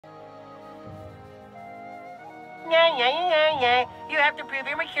You have to prove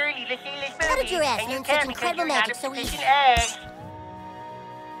you're maturely to see this movie. How did your ass and you learn can't such because incredible you're not magic a so proficient easy? egg.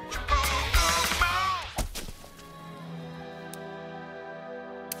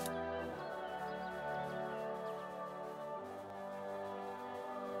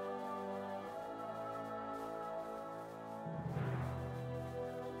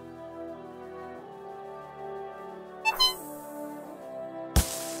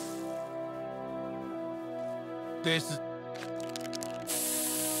 This is...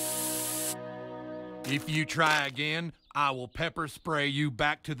 If you try again, I will pepper spray you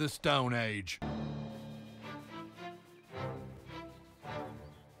back to the Stone Age.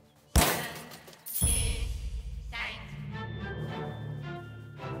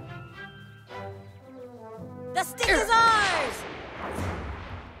 The stick is ours!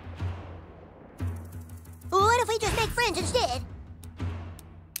 What if we just make friends instead?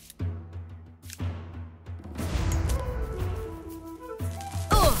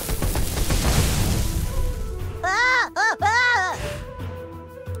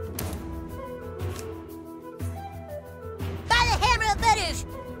 By the hammer of butters!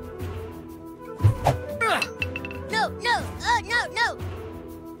 No, no, no, no!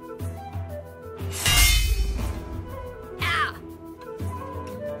 Ow!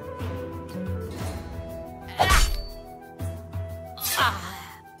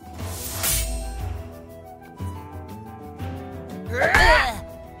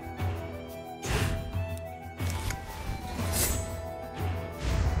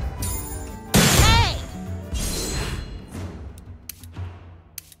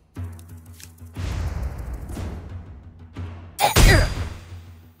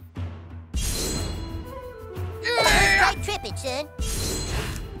 Tripping, son.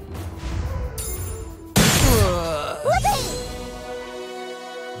 Whoopee!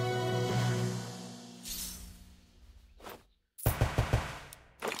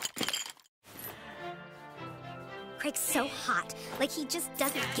 Craig's so hot, like he just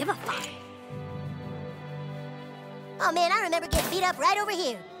doesn't give a fuck. Oh man, I remember getting beat up right over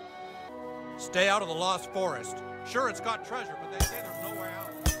here. Stay out of the Lost Forest. Sure, it's got treasure, but they say there's no way out.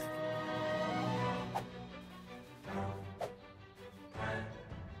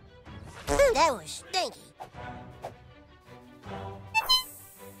 That was stinky.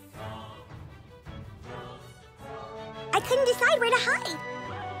 I couldn't decide where to hide.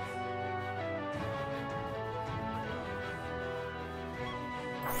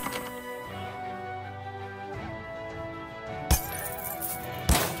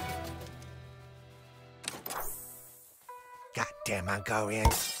 Goddamn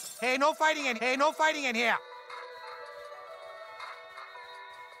Mongolians. Hey, no fighting in here. No fighting in here.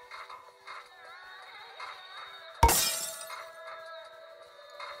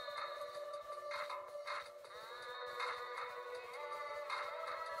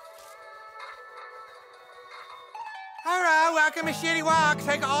 Hello, welcome to Shitty Walk.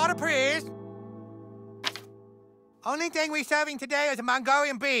 Take an order, please. Only thing we're serving today is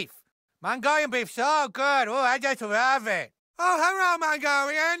Mongolian beef. Mongolian beef, so good. Oh, I just love it. Oh, hello,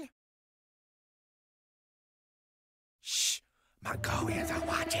 Mongolian. Shh, Mongolians are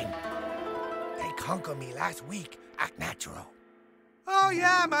watching. They conquered me last week. Act natural. Oh,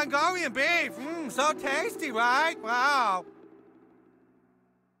 yeah, Mongolian beef. So tasty, right? Wow.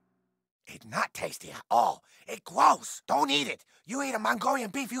 It's not tasty at all. It's gross. Don't eat it. You eat a Mongolian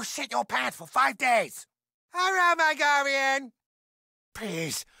beef, you shit your pants for 5 days. Hello, Mongolian.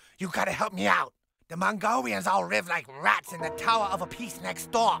 Please, you gotta help me out. The Mongolians all live like rats in the tower of a piece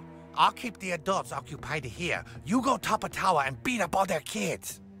next door. I'll keep the adults occupied here. You go top a tower and beat up all their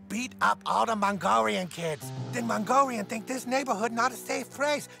kids. Beat up all the Mongolian kids. Then Mongolian think this neighborhood not a safe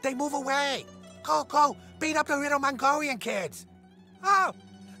place. They move away. Go, go, beat up the little Mongolian kids. Oh,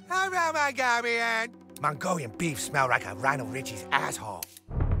 hello, Mongolian. Mongolian beef smell like a Rhino Richie's asshole.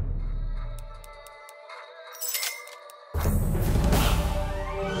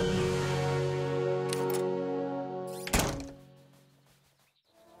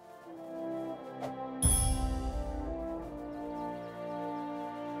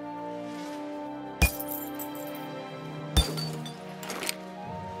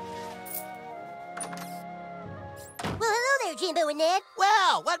 Jimbo and Ned.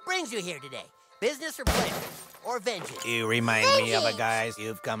 Well, what brings you here today? Business or pleasure? Or vengeance? You remind me of a guys.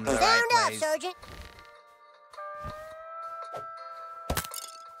 You've come to the right Sound up, place. Sergeant.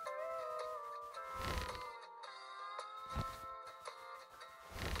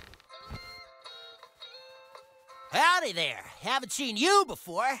 Howdy there. Haven't seen you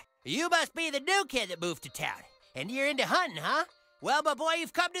before. You must be the new kid that moved to town. And you're into hunting, huh? Well, my boy,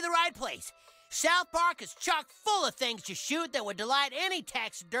 you've come to the right place. South Park is chock full of things to shoot that would delight any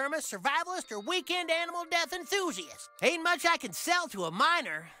taxidermist, survivalist, or weekend animal death enthusiast. Ain't much I can sell to a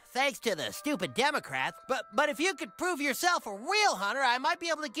minor, thanks to the stupid Democrats, but if you could prove yourself a real hunter, I might be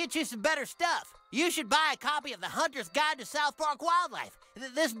able to get you some better stuff. You should buy a copy of The Hunter's Guide to South Park Wildlife,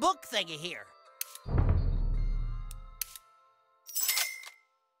 this book thingy here.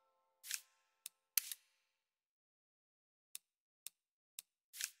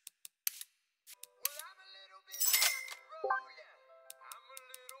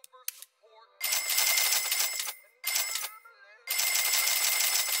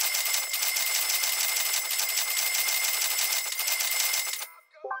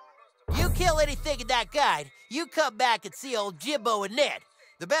 You kill anything in that guide, you come back and see old Jimbo and Ned.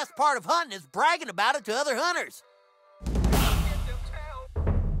 The best part of hunting is bragging about it to other hunters.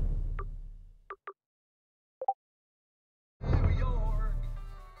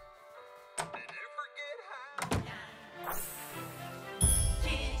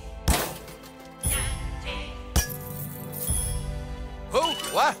 Who?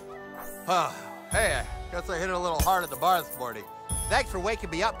 What? Hey, I guess I hit it a little hard at the bar this morning. Thanks for waking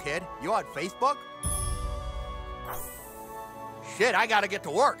me up, kid. You on Facebook? Shit, I gotta get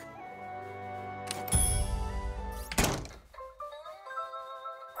to work.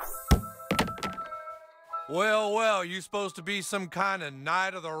 Well, well, you supposed to be some kind of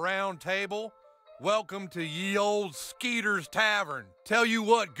knight of the round table? Welcome to ye old Skeeter's Tavern. Tell you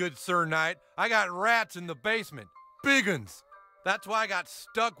what, good Sir Knight, I got rats in the basement. Big uns. That's why I got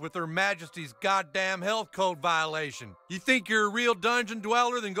stuck with Her Majesty's goddamn health code violation. You think you're a real dungeon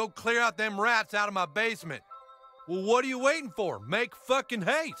dweller? Then go clear out them rats out of my basement. Well, what are you waiting for? Make fucking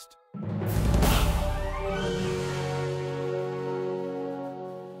haste.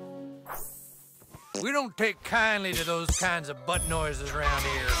 We don't take kindly to those kinds of butt noises around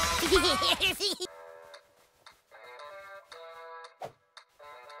here.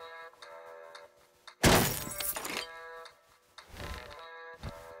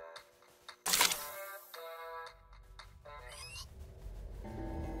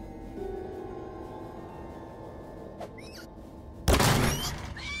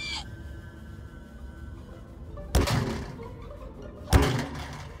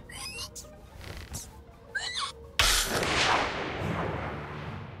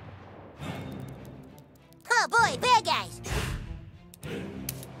 Oh boy, bad guys.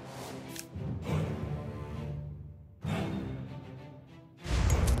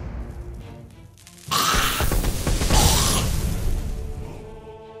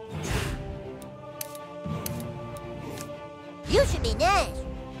 You should be nice.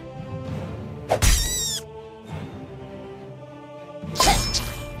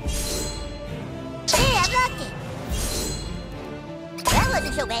 Hey, I blocked it. That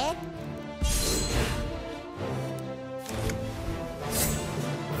wasn't so bad.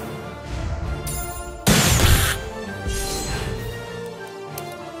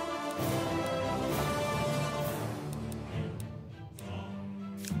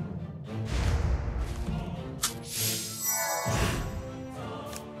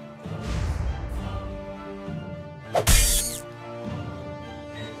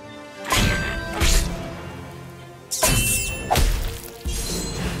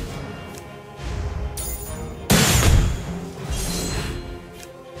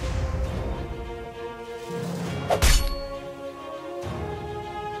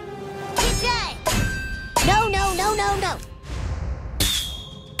 No.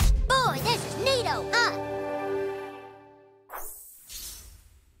 Boy, this is neato, huh?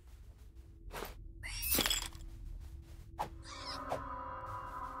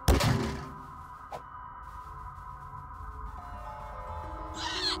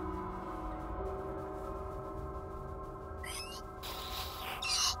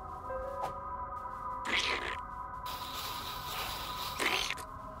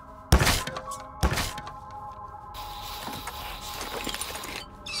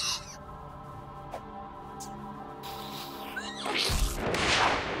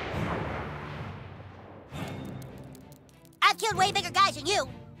 I've killed way bigger guys than you.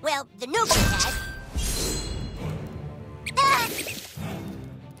 Well, the nuclear has. Ah!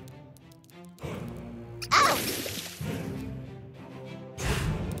 Ow!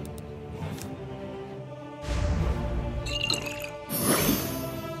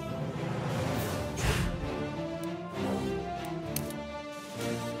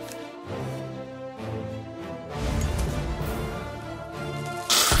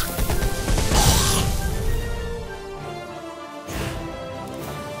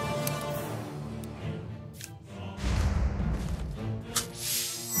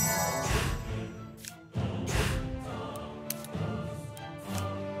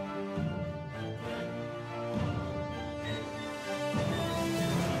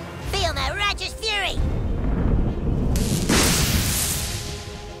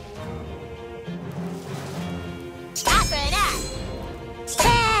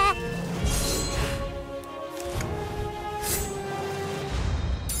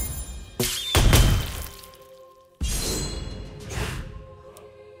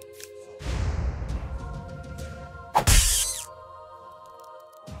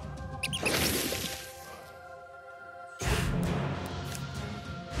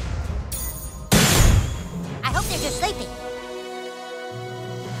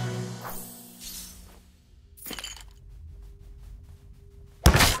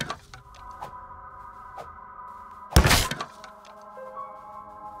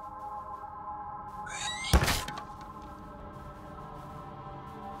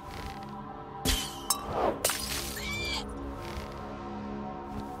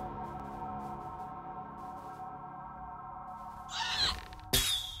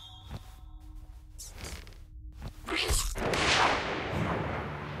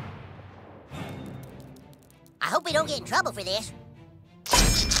 hope we don't get in trouble for this.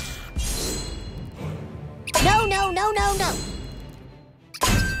 No, no, no, no, no.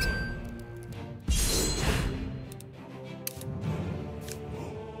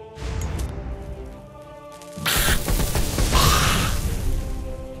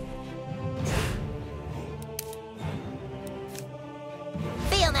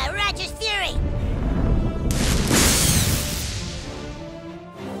 Feel my righteous fury.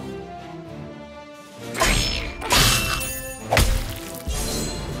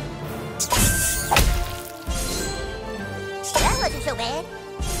 That wasn't so bad.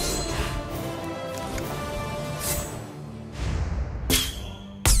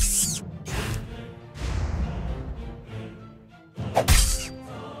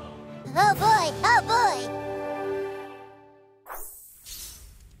 Oh boy, oh boy.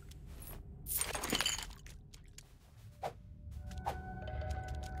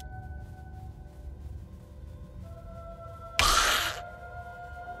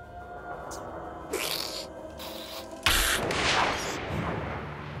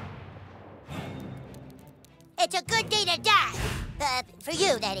 It's a good day to die. For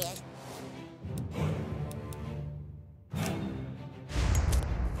you, that is.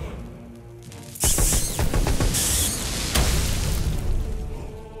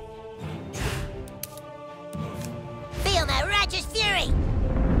 Feel my righteous fury.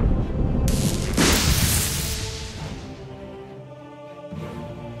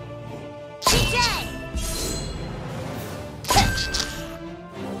 Trey!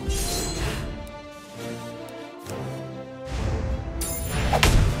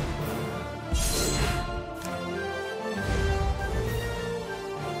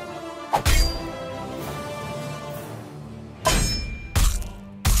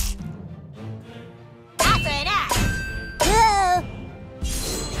 Eye for an eye. Whoa.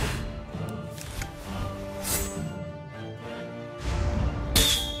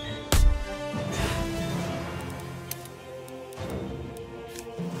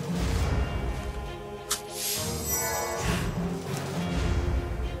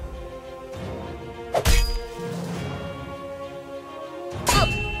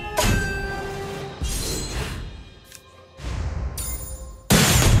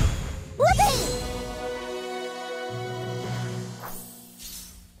 Whoopee!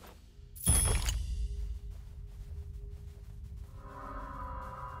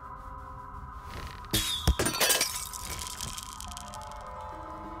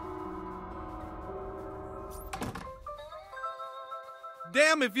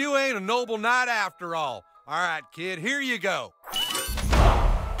 Damn if you ain't a noble knight after all. All right, kid, here you go.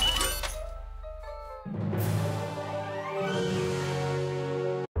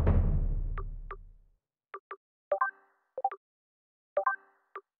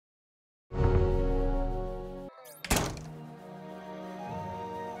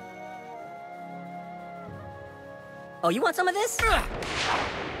 Oh, you want some of this?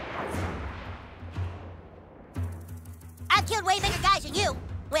 I've killed way bigger guys than you.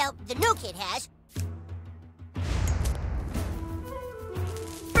 Well, the new kid has.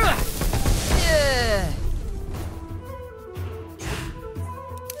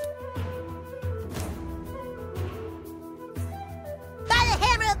 By the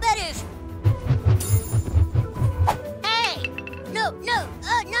hammer of butters! Hey! No, no,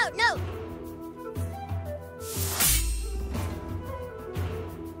 no, no!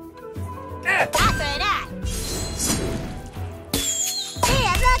 Eye for an eye! Hey,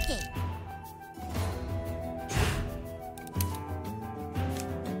 I'm lucky!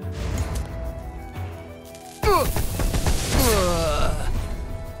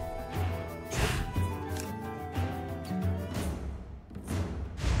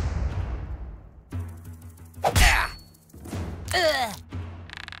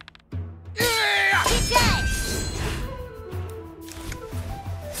 Keep trying!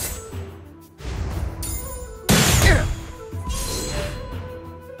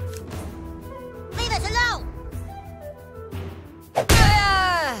 Leave us alone!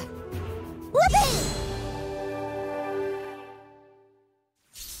 Whoopee!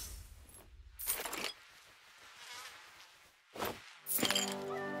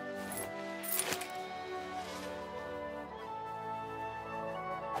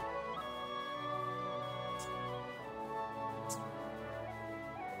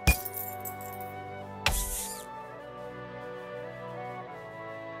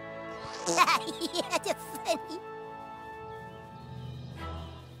 Yeah, that's funny.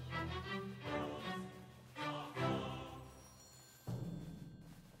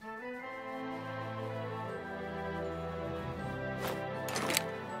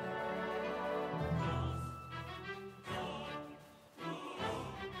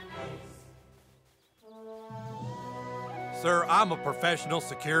 Sir, I'm a professional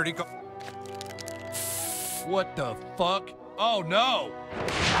security What the fuck? Oh, no!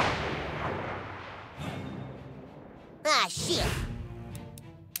 Ah, shit.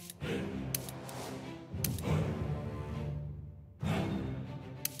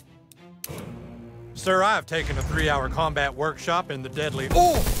 Sir, I have taken a 3-hour combat workshop in the deadly...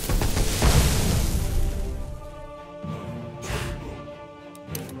 Oh!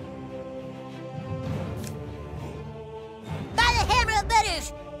 By the hammer of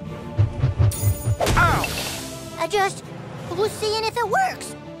British! Ow! I just was seeing if it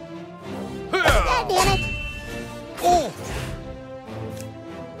works. God damn it. Oh!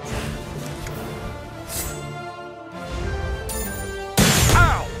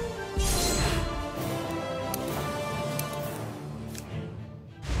 Ow!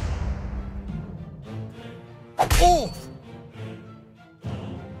 Oh!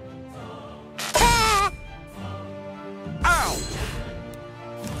 Ah! Ow!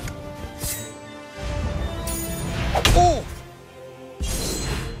 Oh!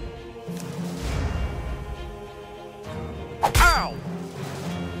 Ow!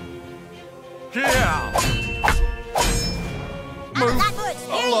 Yeah! I'm a lot more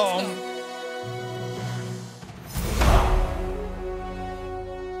experienced along. now.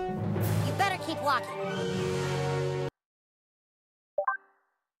 You better keep walking.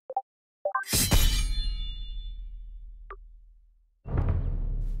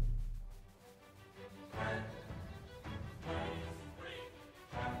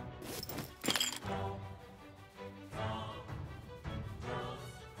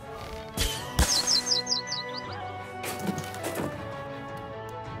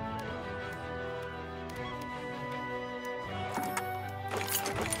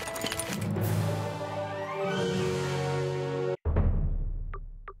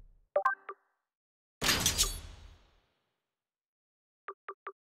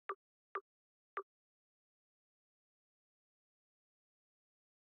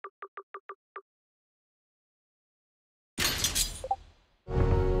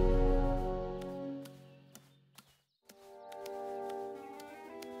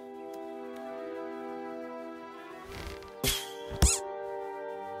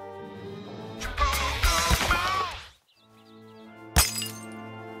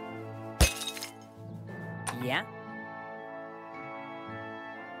 Yeah?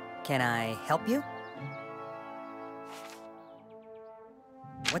 Can I help you?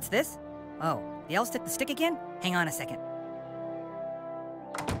 What's this? Oh, the elves took the stick again? Hang on a second.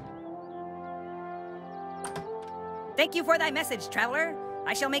 Thank you for thy message, traveler.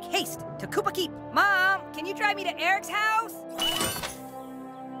 I shall make haste to Koopa Keep. Mom, can you drive me to Eric's house?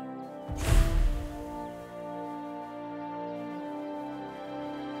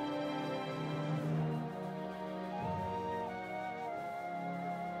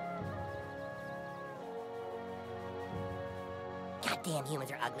 Goddamn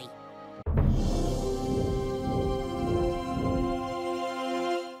humans are ugly.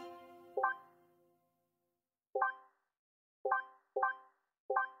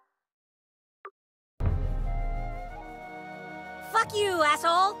 Fuck you,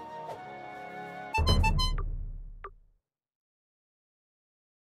 asshole!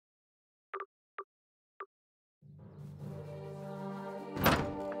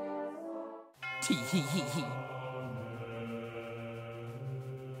 Tee hee hee hee.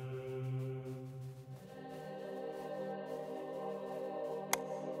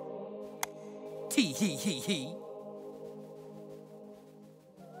 Tee hee hee hee.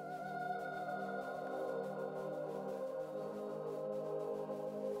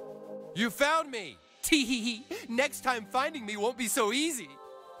 You found me! Tee hee hee. Next time finding me won't be so easy.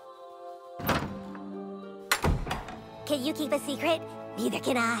 Can you keep a secret? Neither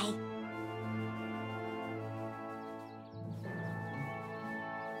can I.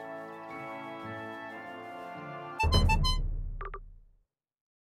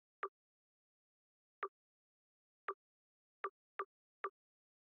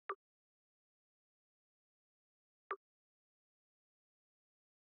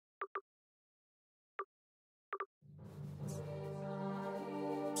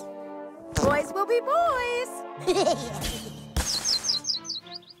 Boys will be boys!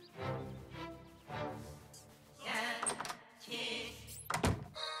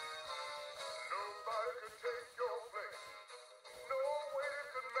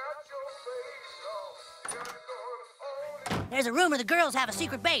 There's a rumor the girls have a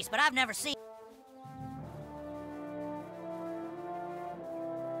secret base, but I've never seen.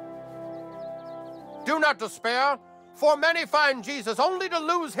 Do not despair. For many find Jesus only to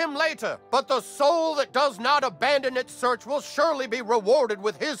lose him later, but the soul that does not abandon its search will surely be rewarded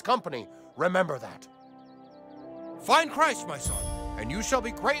with his company. Remember that. Find Christ, my son, and you shall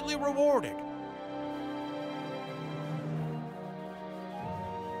be greatly rewarded.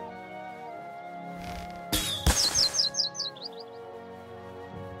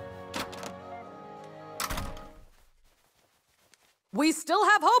 We still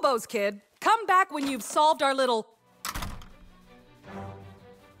have hobos, kid. Come back when you've solved our little...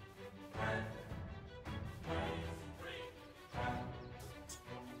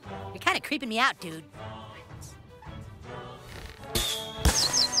 You're kind of creeping me out, dude.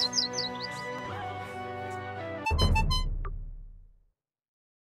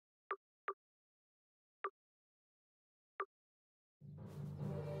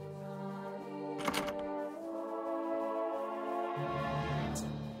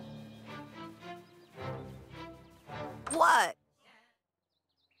 What?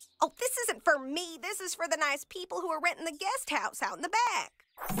 Oh, this isn't for me. This is for the nice people who are renting the guest house out in the back.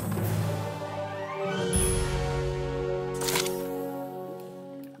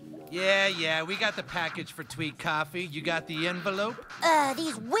 Yeah, we got the package for Tweed Coffee. You got the envelope?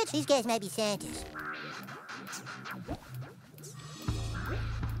 These guys might be Santas.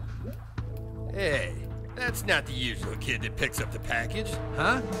 Hey, that's not the usual kid that picks up the package.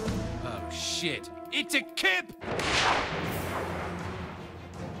 Huh? Oh, shit. It's a Kip!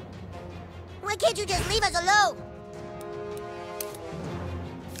 Why can't you just leave us alone?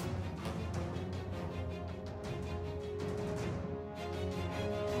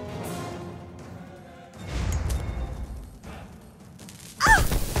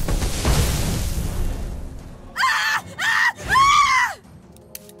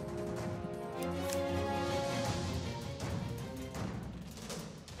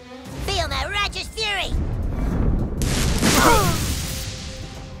 Feel my righteous fury!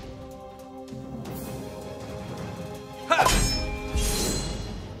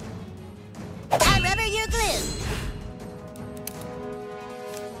 I rubber your glue.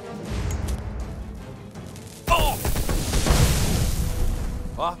 Oh!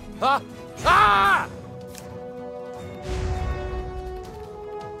 Ah!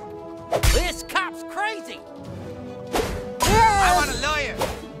 This cop's crazy. I want a lawyer!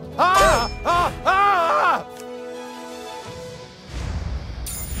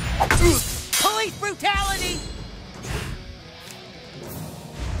 Police brutality.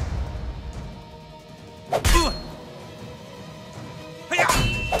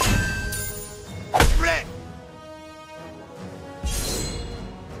 Red!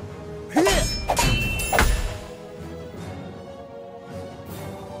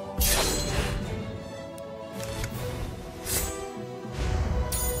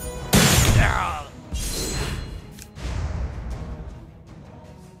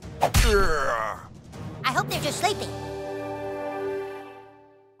 I hope they're just sleeping.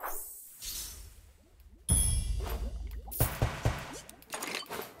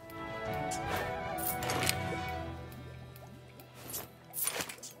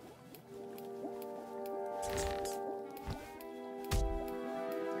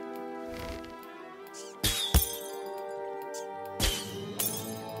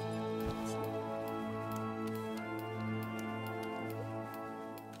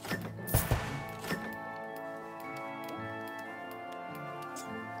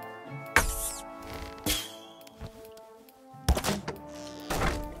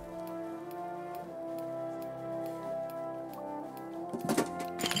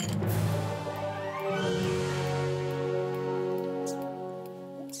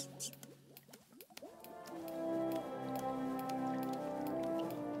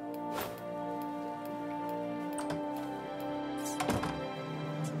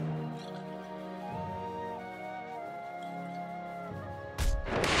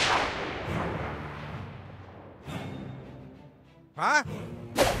 Huh?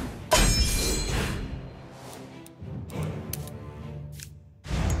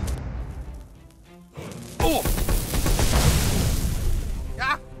 Oh!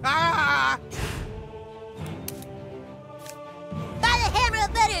 Ah! By the hammer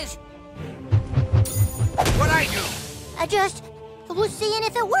of butters! What'd I do? We're seeing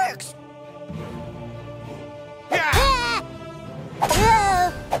if it works. Yeah!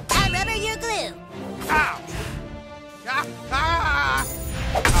 Oh, I rubber your glue. Ow!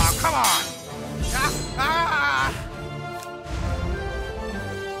 Oh, come on!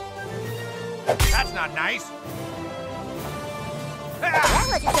 That's not nice. That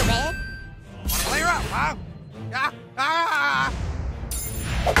wasn't so bad. Wanna clear up, huh?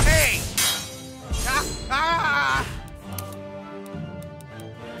 Hey!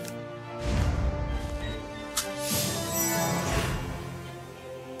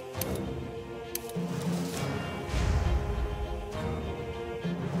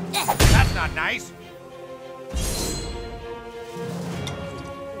 That's not nice.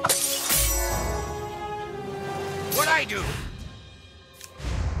 What'd I do?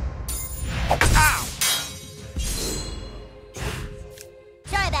 Ow!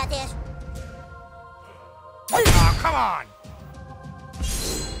 Sorry about this. Aw, come on!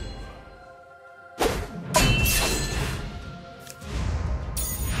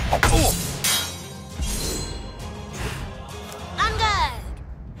 Oh! On guard.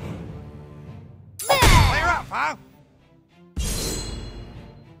 Clear up, huh?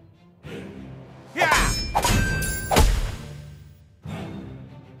 Yeah!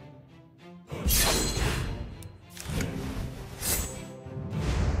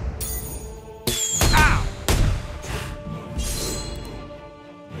 Ow!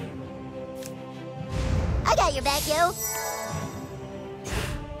 I got your back, yo.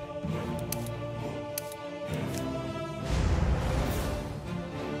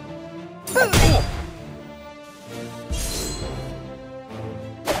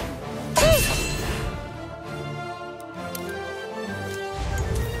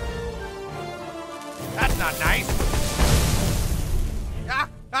 That's not nice. Ah!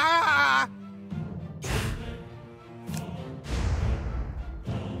 Ah!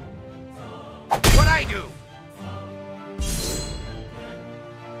 What'd I do?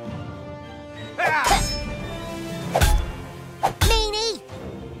 Ah! Meanie.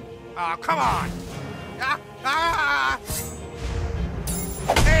 Aw, come on! Ah! Ah!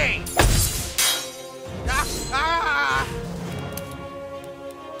 Hey! Ah! Ah!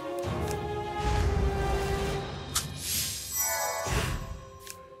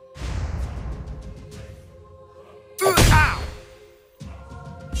 Ow!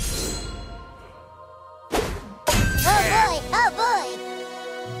 Oh boy.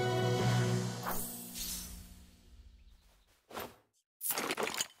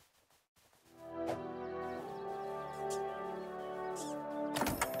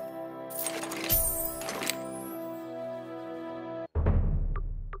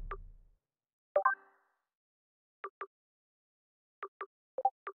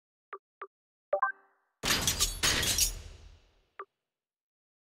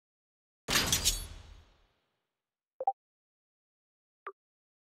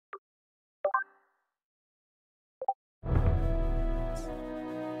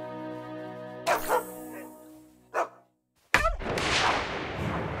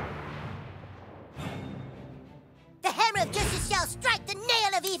 The hammer of justice shall strike the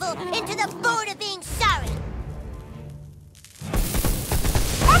nail of evil into the board of being sorry.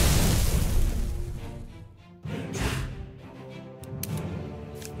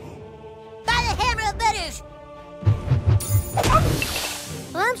 By the hammer of butters.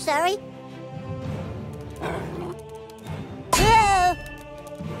 Oh, I'm sorry. Whoa.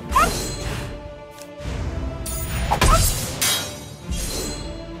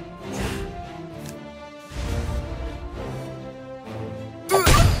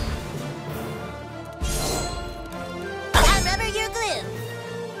 I remember your glue.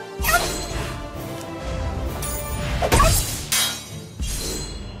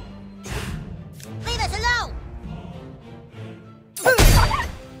 Leave us alone.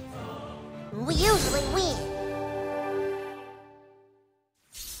 We usually win.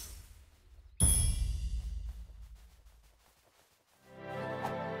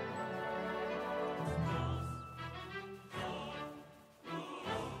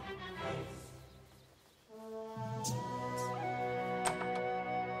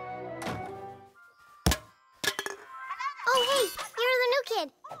 Oh, hey, you're the new kid.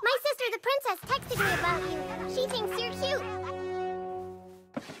 My sister, the princess, texted me about you. She thinks you're cute.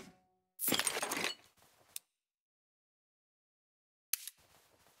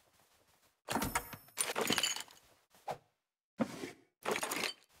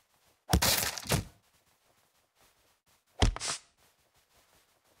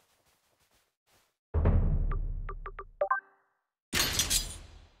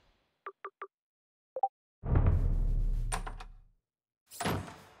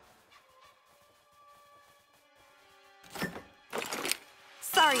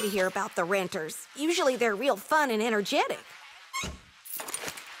 Sorry to hear about the renters. Usually they're real fun and energetic.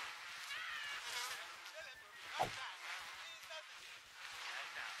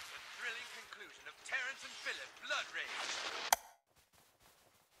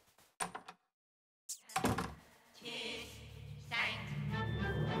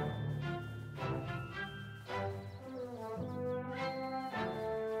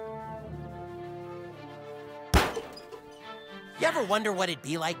 You ever wonder what it'd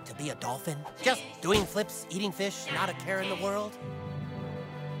be like to be a dolphin? Just doing flips, eating fish, not a care in the world?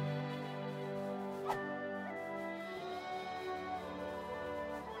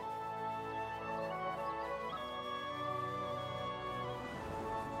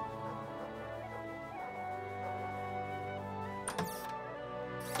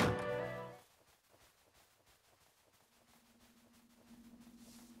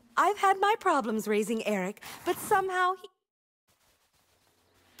 I've had my problems raising Eric, but somehow he...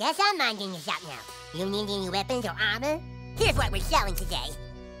 Guess I'm minding the shop now. You need any weapons or armor? Here's what we're selling today.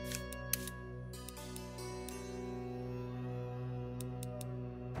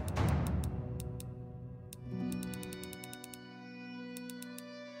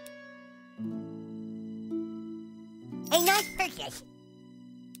 A nice purchase.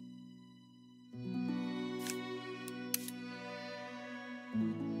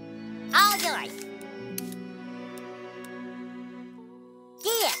 All yours.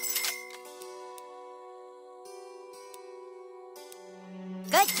 Deal.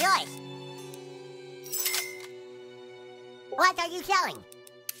 Good choice. What are you selling?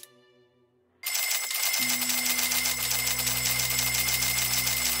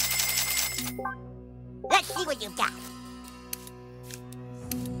 Let's see what you've got.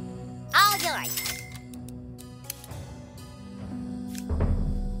 All yours.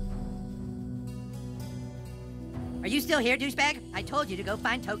 Are you still here, douchebag? I told you to go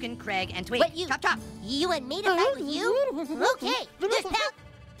find Token, Craig, and Tweak. What, you... Chop, chop. You want me to fight with you? Okay, this pal...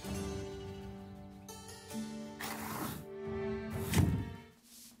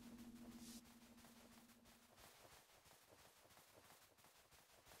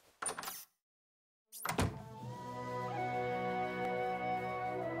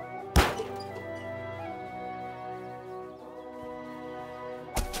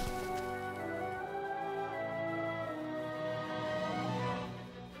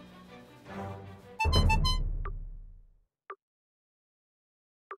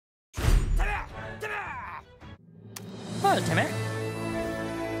 Hello, Timmer.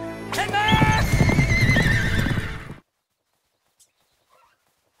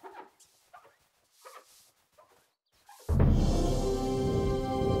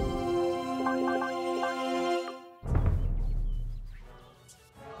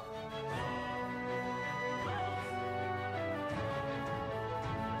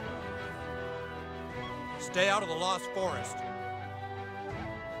 Stay out of the Lost Forest.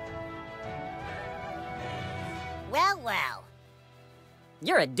 Well, well.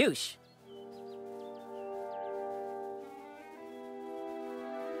 You're a douche.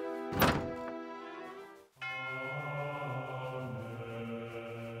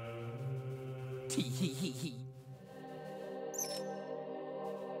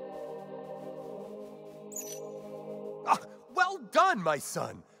 Well done, my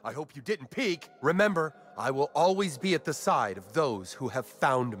son. I hope you didn't peek. Remember, I will always be at the side of those who have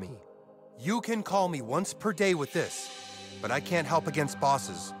found me. You can call me once per day with this, but I can't help against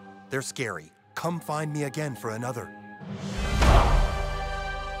bosses. They're scary. Come find me again for another.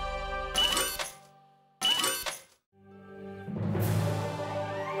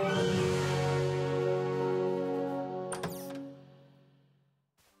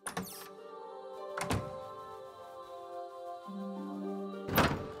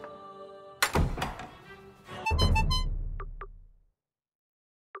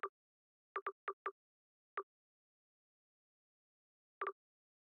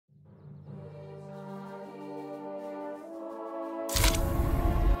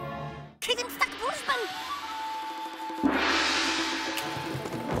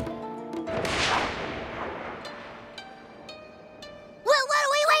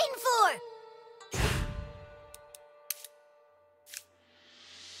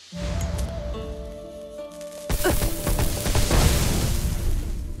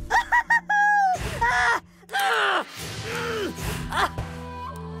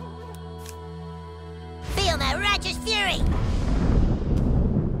 Feel my righteous fury!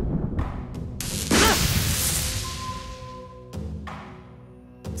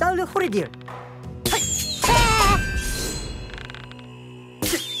 Salut, Horidir.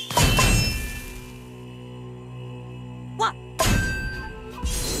 What?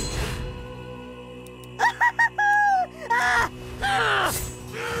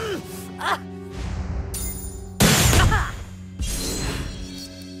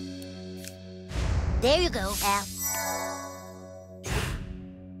 There you go, Al.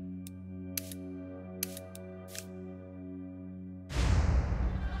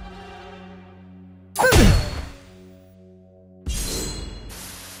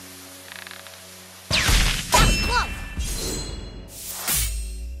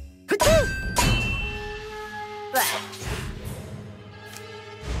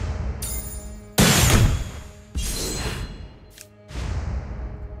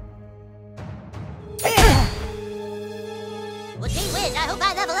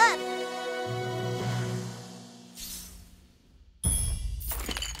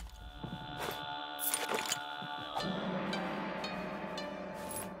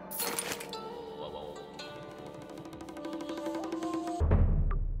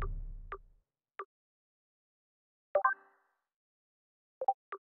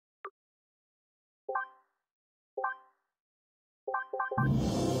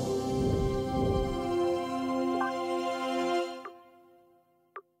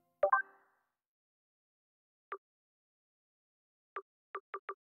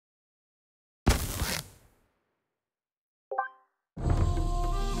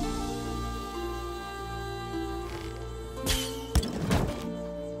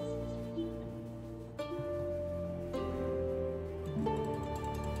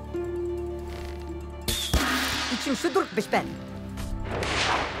 için şudur ben.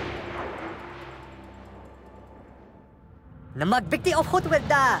 Namag bigti of hot with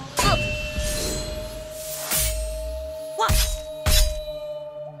da. What?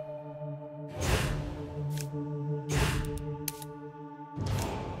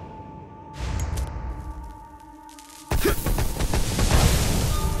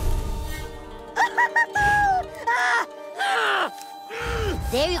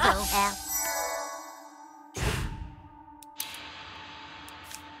 There you go, Al.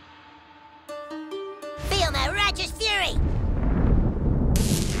 Feel my righteous fury!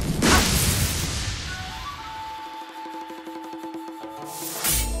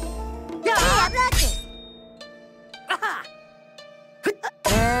 Hey, I'm lucky!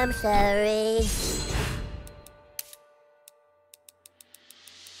 I'm sorry.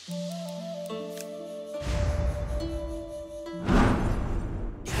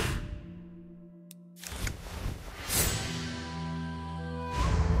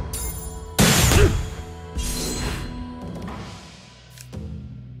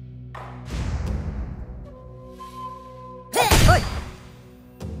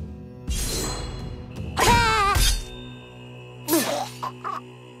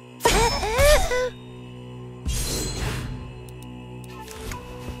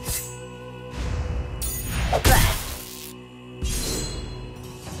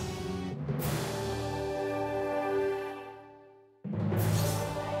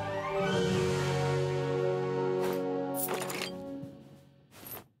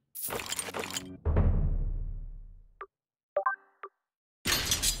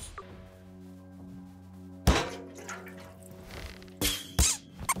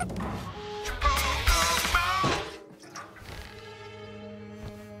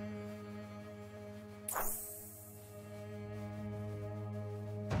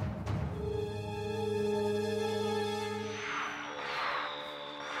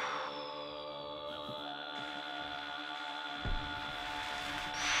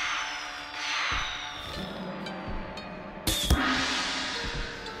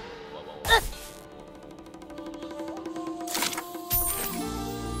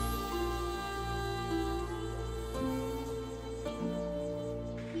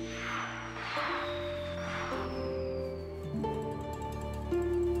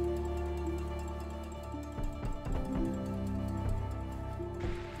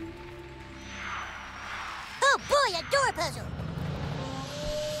 Oh boy, a door puzzle!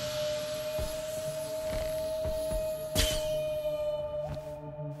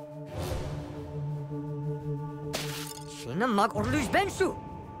 Sina mag-orlus bensu!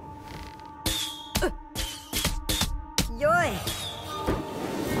 Yoy!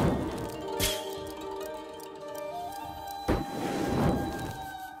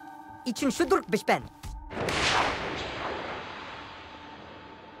 için şudur ben.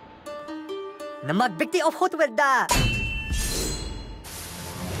 Namag bigti of hot with da.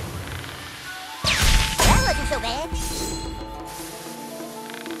 That wasn't so bad.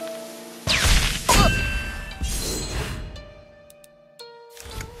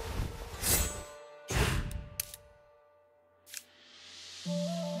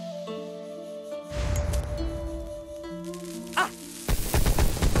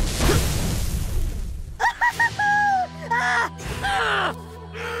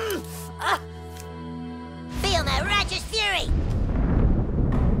 Feel my righteous fury!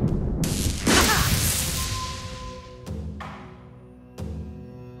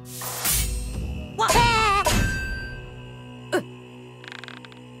 What?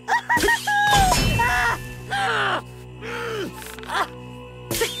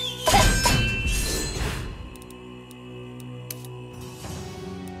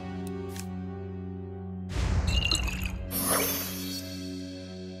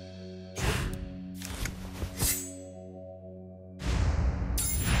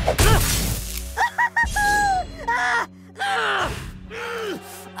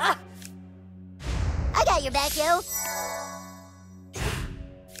 I got your back, yo.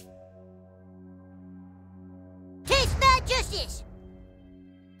 Taste my justice!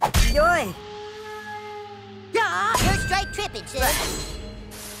 Yoy! Yeah! You're straight tripping, son.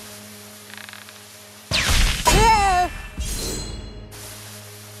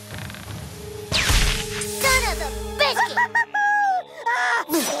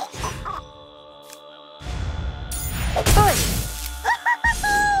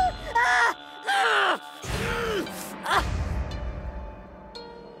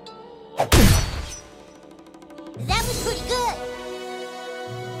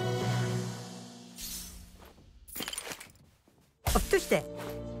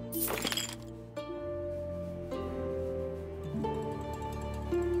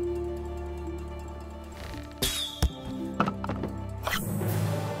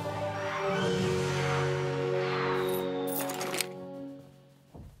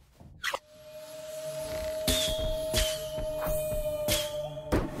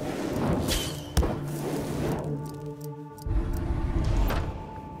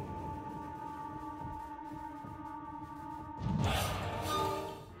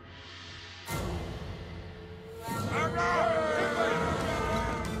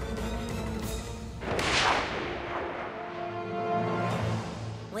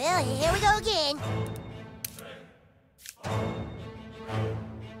 here we go again.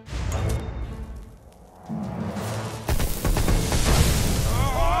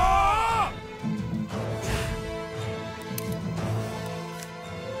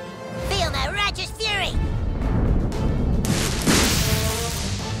 Feel my righteous fury!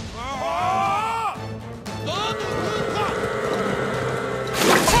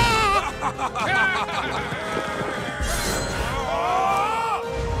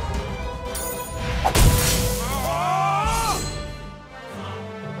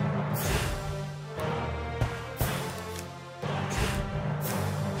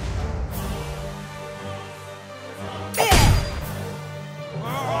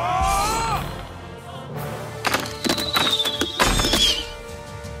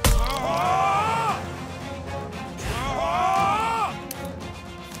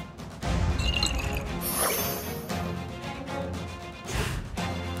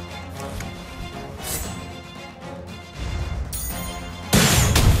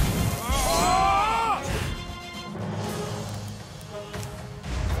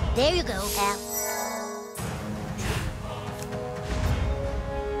 There you go, pal.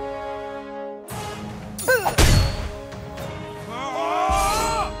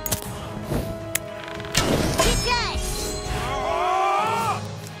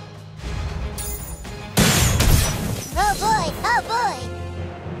 Oh boy!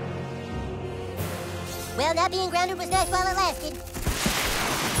 Well, not being grounded was nice while it lasted.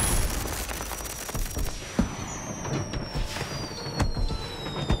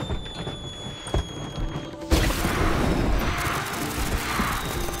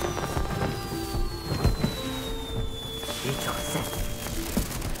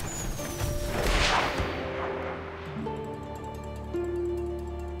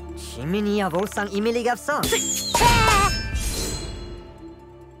 시민이야 볼상 이밀리가 없어.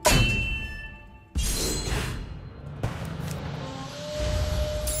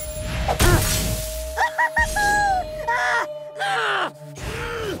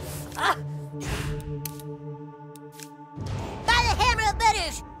 By the hammer of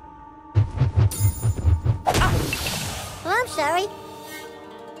butters! Oh, I'm sorry.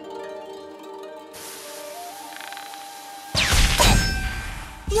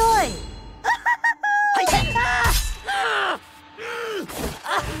 Yoy!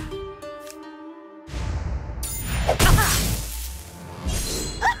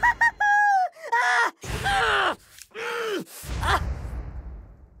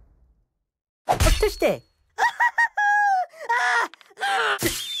 어떠시대?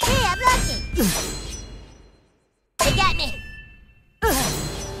 Hey, I'm lucky! They got me!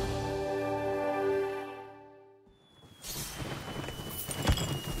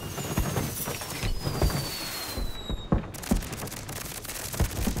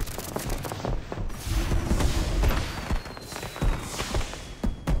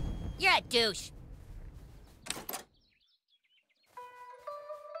 You're a douche.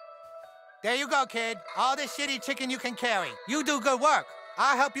 There you go, kid. All the shitty chicken you can carry. You do good work.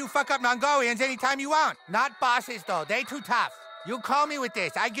 I'll help you fuck up Mongolians anytime you want. Not bosses, though. They too tough. You call me with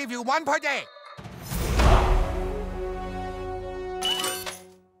this. I give you 1 per day.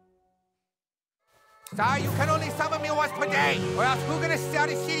 Sorry, you can only summon me once per day. Or else who's gonna sell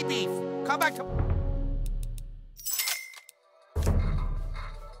the shitty beef? Come back to...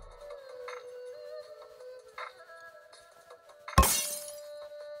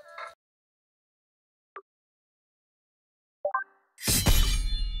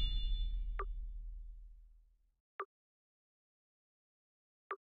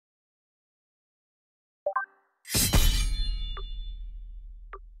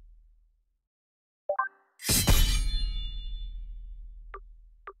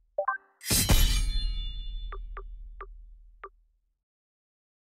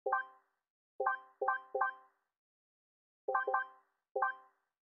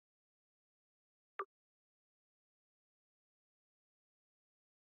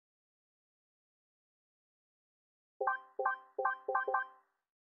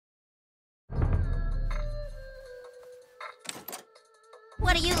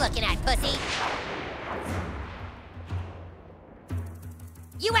 What are you looking at, pussy?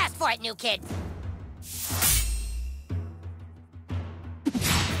 You asked for it, new kid.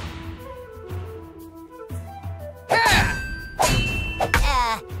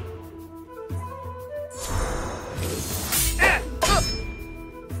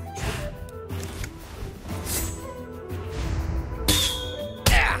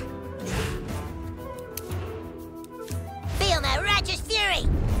 Feel my righteous fury!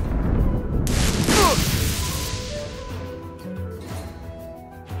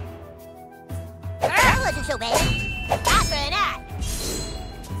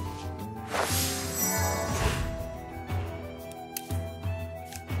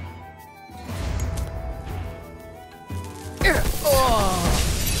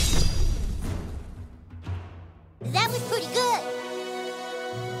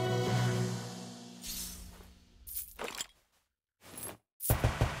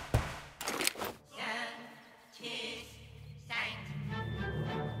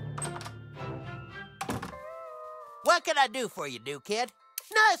 What can I do for you, new kid?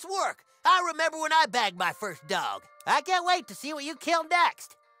 Nice work. I remember when I bagged my first dog. I can't wait to see what you kill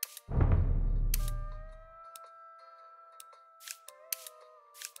next.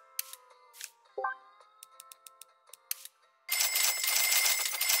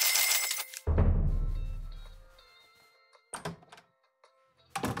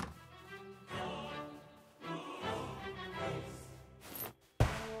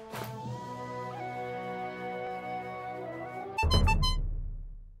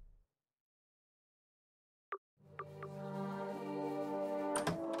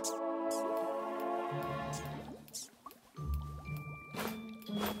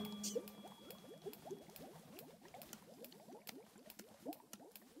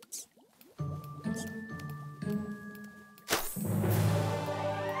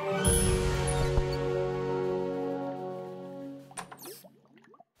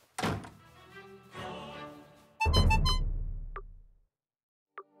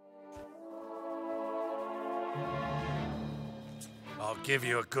 I'll give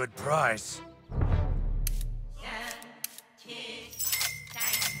you a good price.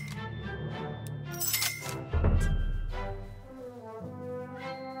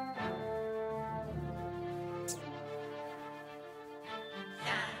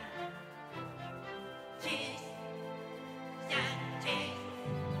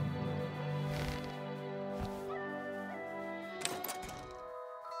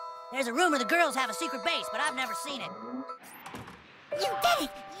 There's a rumor the girls have a secret base, but I've never seen it. You did it!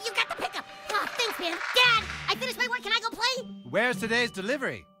 You got the pickup! Oh, thanks, man. Dad, I finished my work. Can I go play? Where's today's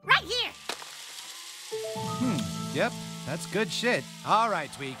delivery? Right here! Yep, that's good shit. All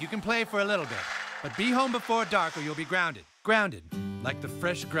right, Tweak, you can play for a little bit. But be home before dark or you'll be grounded. Grounded, like the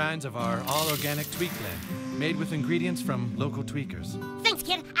fresh grinds of our all-organic Tweak blend, made with ingredients from local tweakers. Thanks,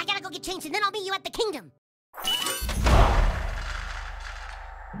 kid. I gotta go get changed, and then I'll meet you at the kingdom.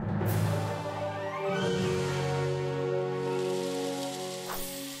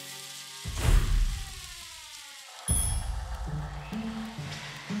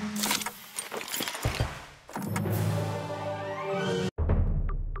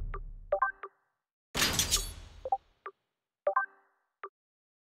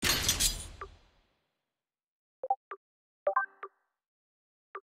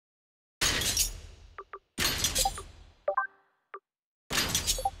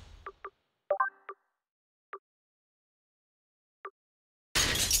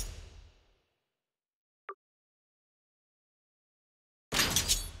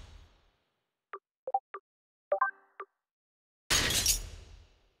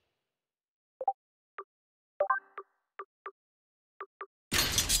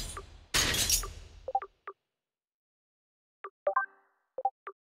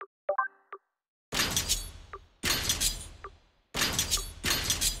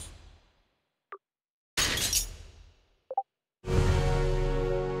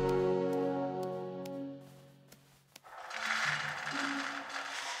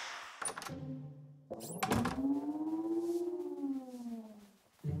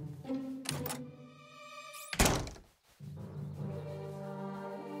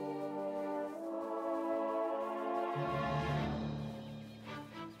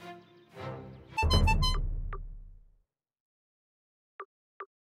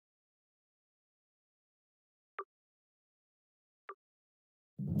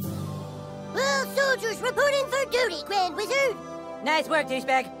 Well, soldiers reporting for duty, Grand Wizard. Nice work,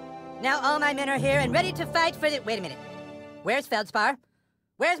 douchebag. Now all my men are here and ready to fight for the... Wait a minute. Where's Feldspar?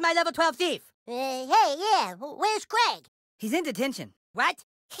 Where's my level 12 thief? Hey, yeah. Where's Craig? He's in detention. What?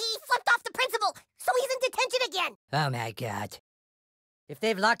 He flipped off the principal, so he's in detention again. Oh, my God. If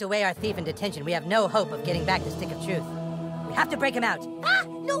they've locked away our thief in detention, we have no hope of getting back the stick of truth. We have to break him out. Ah,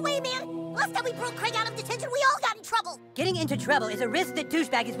 no way, man. Last time we broke Craig out of detention, we all got in trouble. Getting into trouble is a risk that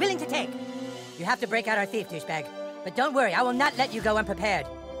douchebag is willing to take. You have to break out our thief, douchebag. But don't worry, I will not let you go unprepared.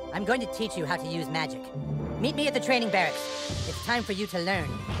 I'm going to teach you how to use magic. Meet me at the training barracks. It's time for you to learn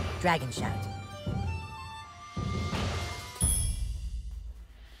DRAGONSHOUT.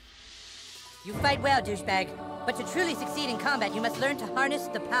 You fight well, douchebag. But to truly succeed in combat, you must learn to harness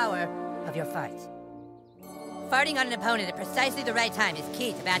the power of your farts. Farting on an opponent at precisely the right time is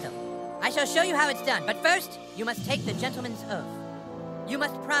key to battle. I shall show you how it's done, but first, you must take the gentleman's oath. You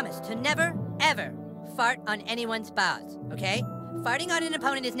must promise to never, ever fart on anyone's balls, okay? Farting on an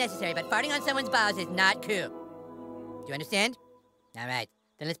opponent is necessary, but farting on someone's balls is not cool. Do you understand? All right,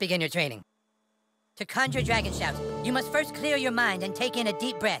 then let's begin your training. To conjure DRAGONSHOUT, you must first clear your mind and take in a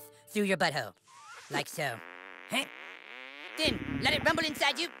deep breath through your butthole. Like so. Huh? Then, let it rumble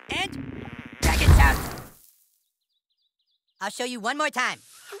inside you, and... DRAGONSHOUT! I'll show you one more time.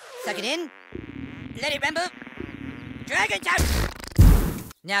 Suck it in. Let it rumble. Dragon shout!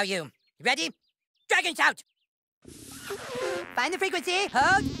 Now you. Ready? Dragon shout! Find the frequency.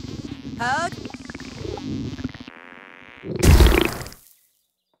 Hold. Hold.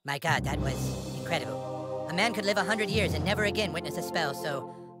 My God, that was incredible. A man could live 100 years and never again witness a spell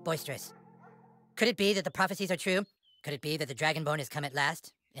so boisterous. Could it be that the prophecies are true? Could it be that the Dragonborn has come at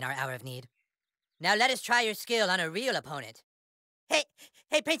last, in our hour of need? Now let us try your skill on a real opponent.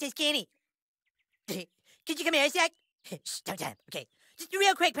 Hey, Princess Kenny. Could you come here a sec? Shh, don't tell him. Okay, just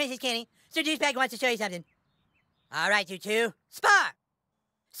real quick, Princess Kenny. Sir Douchebag wants to show you something. All right, you two, spar!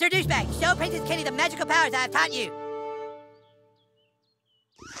 Sir Douchebag, show Princess Kenny the magical powers I have taught you.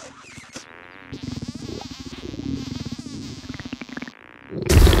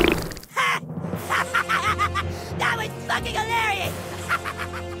 That was fucking hilarious!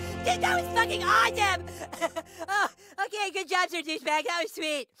 That was fucking awesome! Oh, okay, good job, Sir Douchebag. That was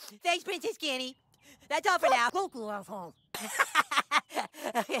sweet. Thanks, Princess Kenny. That's all for now.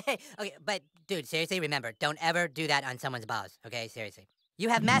 Okay, but dude, seriously, remember, don't ever do that on someone's balls, okay? Seriously. You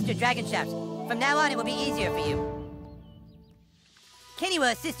have mastered DRAGONSHOUT. From now on, it will be easier for you. Kenny will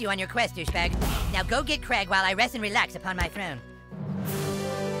assist you on your quest, douchebag. Now go get Craig while I rest and relax upon my throne.